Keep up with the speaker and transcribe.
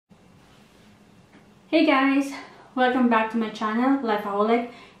Hey guys, welcome back to my channel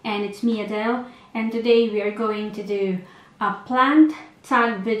Lifeaholic, and it's me Adele, and today we are going to do a plant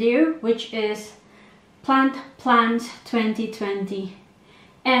tag video, which is Plant Plans 2020,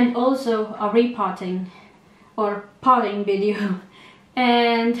 and also a repotting or potting video.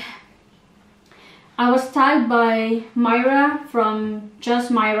 And I was tagged by Myra from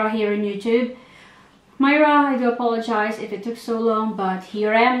Just Myra here on YouTube. Myra, I do apologize if it took so long, but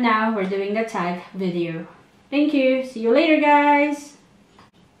here I am now. We're doing the tag video. Thank you. See you later, guys.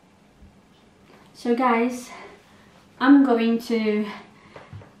 So guys, I'm going to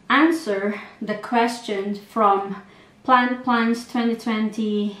answer the question from Plant Plans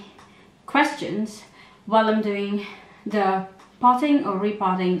 2020 questions while I'm doing the potting or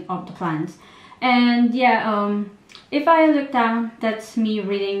repotting of the plants. And yeah, if I look down, that's me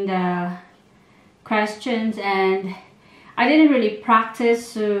reading the questions, and I didn't really practice,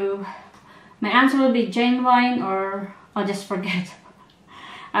 so my answer will be genuine or I'll just forget.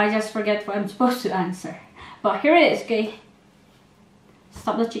 I just forget what I'm supposed to answer. But here it is, okay?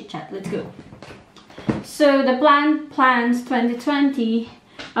 Stop the chit chat, let's go. So the Plant Plans 2020,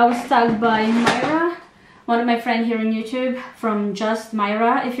 I was tagged by Myra, one of my friends here on YouTube from Just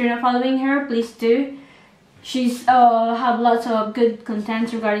Myra. If you're not following her, please do. She's have lots of good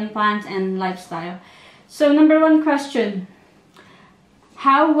content regarding plants and lifestyle. So number one question,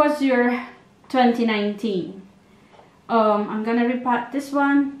 how was your 2019? I'm gonna repot this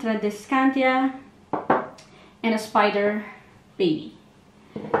one, Tradescantia, and a spider baby.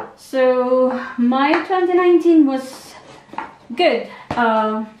 So my 2019 was good.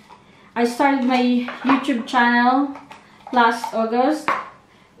 I started my YouTube channel last August,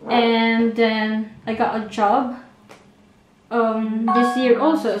 and then I got a job this year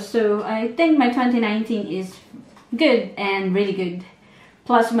also, so I think my 2019 is good and really good.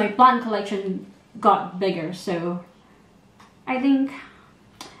 Plus my plant collection got bigger, so I think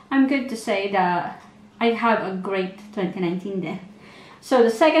I'm good to say that I have a great 2019 then. So the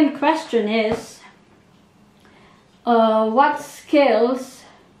second question is, what skills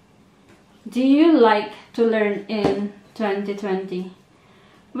do you like to learn in 2020?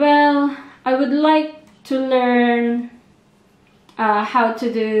 Well, I would like to learn how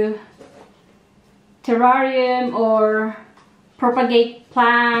to do terrarium or propagate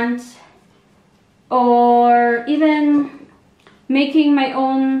plants, or even making my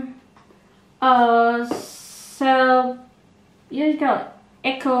own ecosystem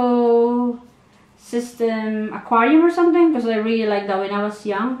aquarium or something, because I really like that. When I was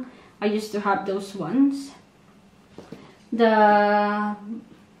young, I used to have those ones. The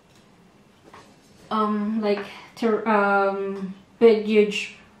big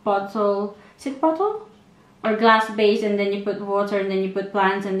huge bottle, is it bottle or glass base, and then you put water and then you put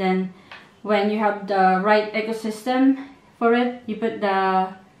plants, and then when you have the right ecosystem for it, you put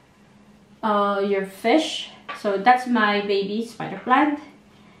the your fish. So that's my baby spider plant.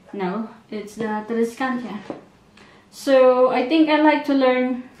 No, it's the Tradescantia. So I think I like to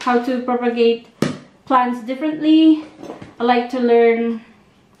learn how to propagate plants differently. I like to learn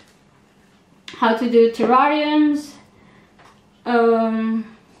how to do terrariums.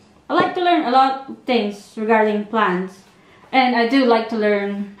 I like to learn a lot of things regarding plants, and I do like to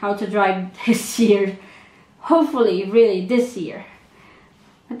learn how to drive this year. Hopefully, really this year.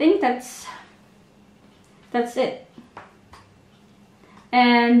 I think that's it.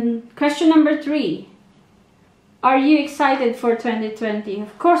 And question number 3. Are you excited for 2020?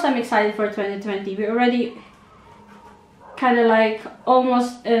 Of course I'm excited for 2020. We're already kind of like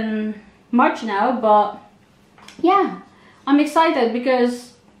almost in March now, but yeah, I'm excited because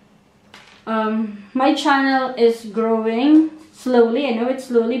my channel is growing slowly. I know it's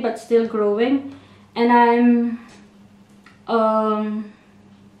slowly, but still growing, and I'm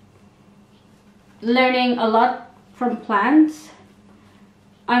learning a lot from plants.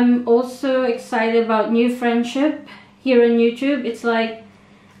 I'm also excited about new friendship here on YouTube. It's like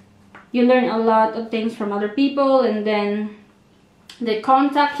you learn a lot of things from other people, and then they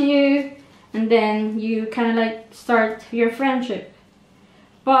contact you, and then you kind of like start your friendship.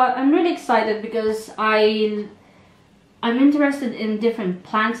 But I'm really excited because I'm interested in different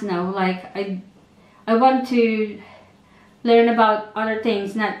plants now. Like I want to learn about other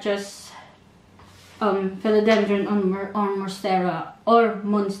things, not just philodendron or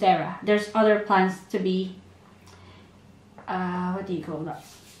monstera. There's other plants to be what do you call that?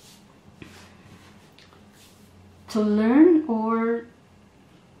 To learn or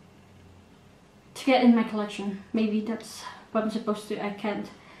to get in my collection. Maybe that's what I'm supposed to. I can't.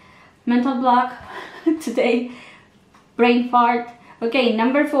 Mental block today. Brain fart. Okay,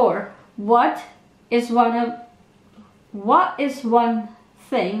 number 4. What what is one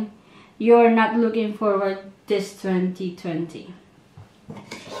thing you're not looking forward this 2020?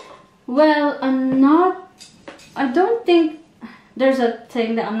 Well, I don't think there's a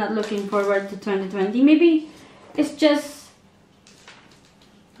thing that I'm not looking forward to 2020. Maybe it's just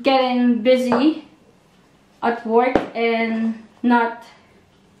getting busy at work and not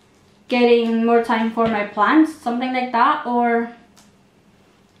getting more time for my plants, something like that, or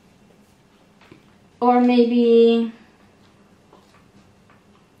maybe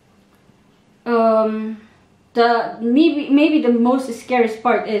maybe the most scariest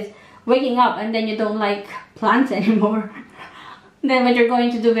part is waking up and then you don't like plants anymore. Then what you're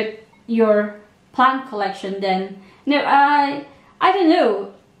going to do with your plant collection then? No, I don't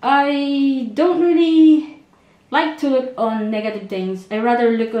know. I don't really like to look on negative things. I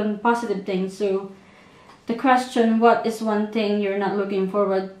rather look on positive things. So the question, what is one thing you're not looking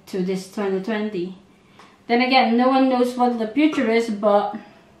forward to this 2020? Then again, no one knows what the future is, but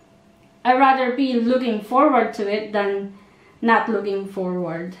I'd rather be looking forward to it than not looking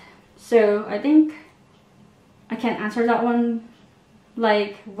forward. So I think I can't answer that one.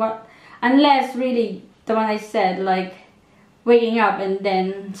 Like what? Unless really the one I said, like waking up and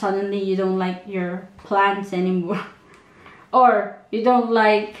then suddenly you don't like your plants anymore. Or you don't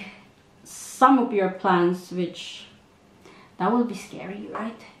like some of your plants, which that will be scary,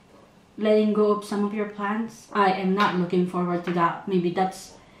 right? Letting go of some of your plants. I am not looking forward to that. Maybe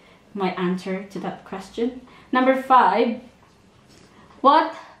that's my answer to that question. Number 5,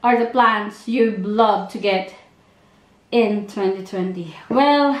 what are the plans you'd love to get in 2020?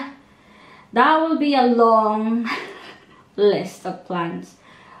 Well, that will be a long list of plans,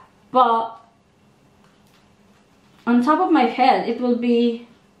 but on top of my head it will be,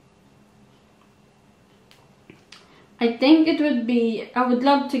 I think it would be, I would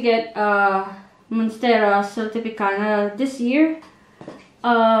love to get a Monstera certificana this year,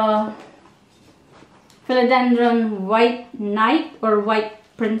 Philodendron White Knight or White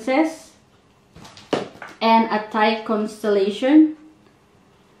Princess, and a Thai constellation.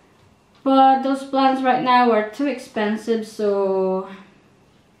 But those plants right now are too expensive, so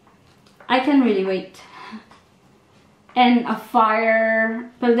I can really wait. And a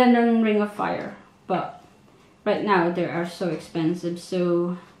Philodendron Ring of Fire, but right now they are so expensive,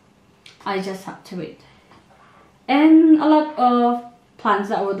 so I just have to wait. And a lot of plants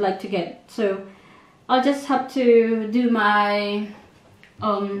that I would like to get, so I'll just have to do my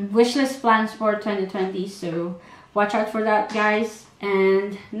wishlist plans for 2020, so watch out for that, guys.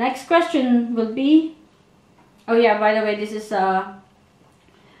 And next question will be, oh yeah, by the way, this is a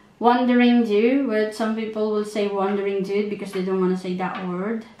wandering dew, which some people will say wandering dude because they don't want to say that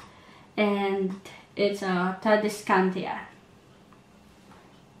word, and it's a Tadiscantia.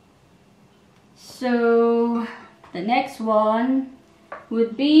 So the next one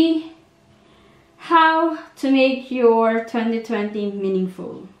would be how to make your 2020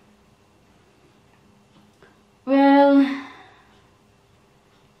 meaningful. Well,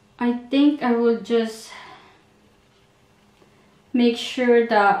 I think I will just make sure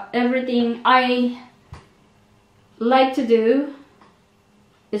that everything I like to do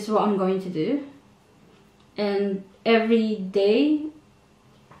is what I'm going to do, and every day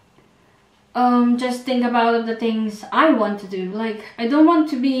just think about the things I want to do. Like, I don't want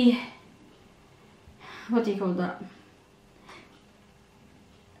to be, what do you call that?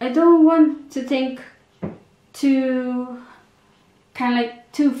 I don't want to think too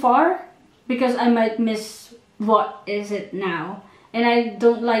too far, because I might miss what is it now, and I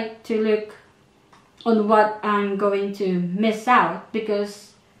don't like to look on what I'm going to miss out,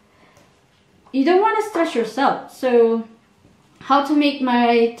 because you don't want to stress yourself. So how to make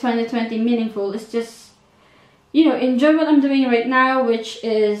my 2020 meaningful is just, you know, enjoy what I'm doing right now, which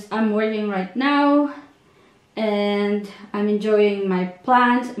is I'm working right now and I'm enjoying my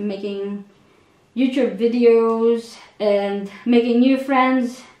plants, making YouTube videos and making new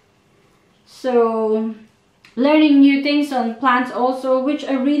friends. So learning new things on plants also, which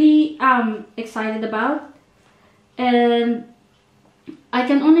I really am excited about, and I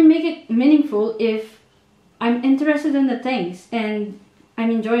can only make it meaningful if I'm interested in the things and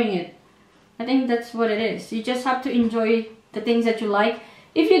I'm enjoying it. I think that's what it is. You just have to enjoy the things that you like.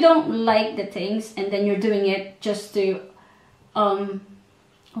 If you don't like the things and then you're doing it just to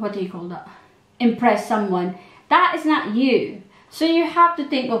what do you call that, impress someone, that is not you. So you have to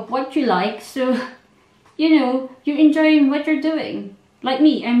think of what you like, so you know you're enjoying what you're doing. Like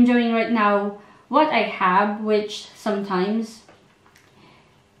me, I'm enjoying right now what I have, which sometimes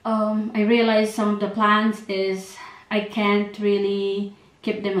I realize some of the plants is I can't really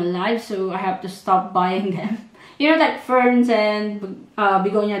keep them alive, so I have to stop buying them. You know, like ferns and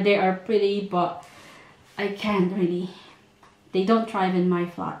begonia, they are pretty, but I can't really. They don't thrive in my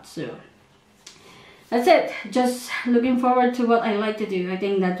flat, so that's it. Just looking forward to what I like to do. I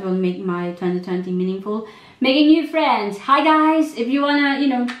think that will make my 2020 meaningful. Making new friends. Hi guys, if you wanna, you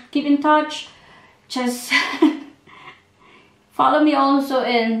know, keep in touch, just follow me also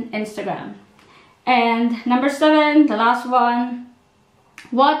in Instagram. And number 7, the last one.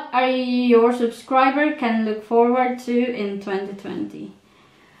 What are your subscriber can look forward to in 2020?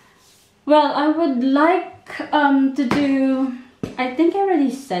 Well, I would like to do, I think I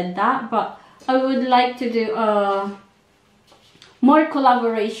already said that, but I would like to do more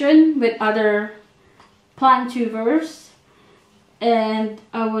collaboration with other plant tubers, and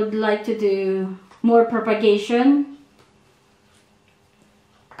I would like to do more propagation,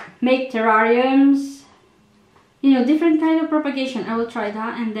 make terrariums, you know, different kind of propagation. I will try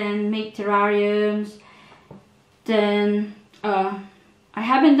that, and then make terrariums. Then I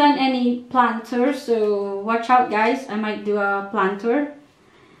haven't done any plant tour, so watch out guys, I might do a plant tour.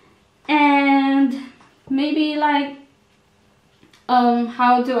 And maybe like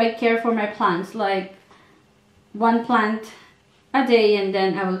how do I care for my plants, like 1 plant a day, and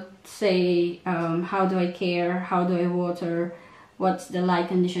then I will say how do I care, how do I water, what's the light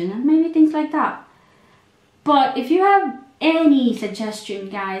condition, and maybe things like that. But if you have any suggestion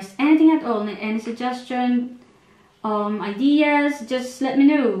guys, anything at all, any suggestion, ideas, just let me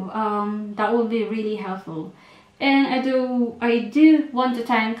know. That will be really helpful. And I do want to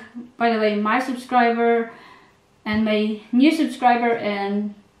thank, by the way, my subscriber and my new subscriber,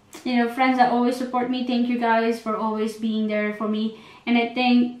 and you know, friends that always support me. Thank you guys for always being there for me. And I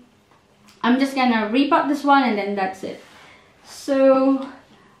think I'm just gonna repot this one, and then that's it. So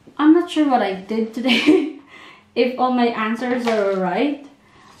I'm not sure what I did today if all my answers are right,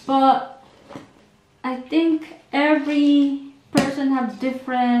 but I think every person have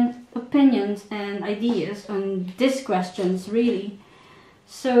different opinions and ideas on these questions really.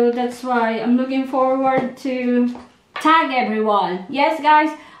 So that's why I'm looking forward to tag everyone. Yes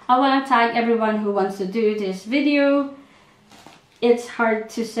guys, I want to tag everyone who wants to do this video. It's hard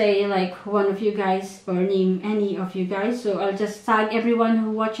to say like one of you guys or name any of you guys, so I'll just tag everyone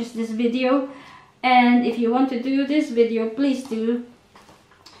who watches this video. And if you want to do this video, please do.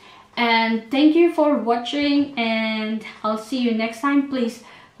 And thank you for watching, and I'll see you next time. Please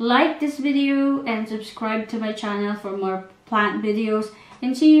like this video and subscribe to my channel for more plant videos,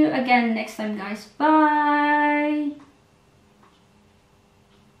 and see you again next time guys. Bye.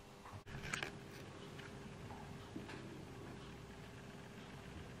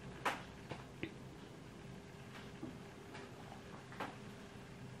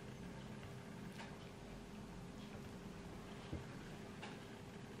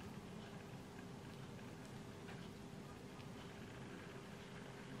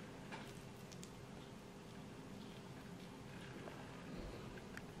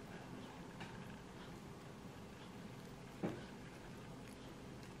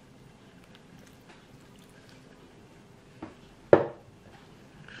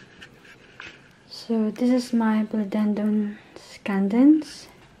 So this is my Bladendon scandens.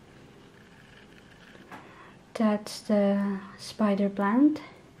 That's the spider plant.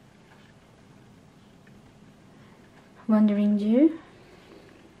 Wandering Jew.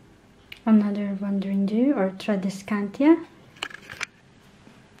 Another Wandering Jew or Tradescantia.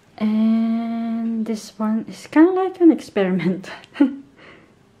 And this one is kind of like an experiment.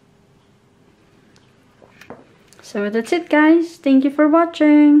 So that's it guys. Thank you for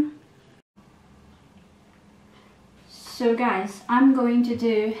watching. So guys, I'm going to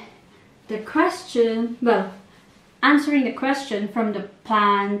do the question, well, answering the question from the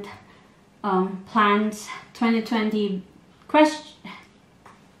plants 2020 question.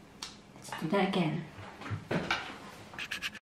 Let's do that again.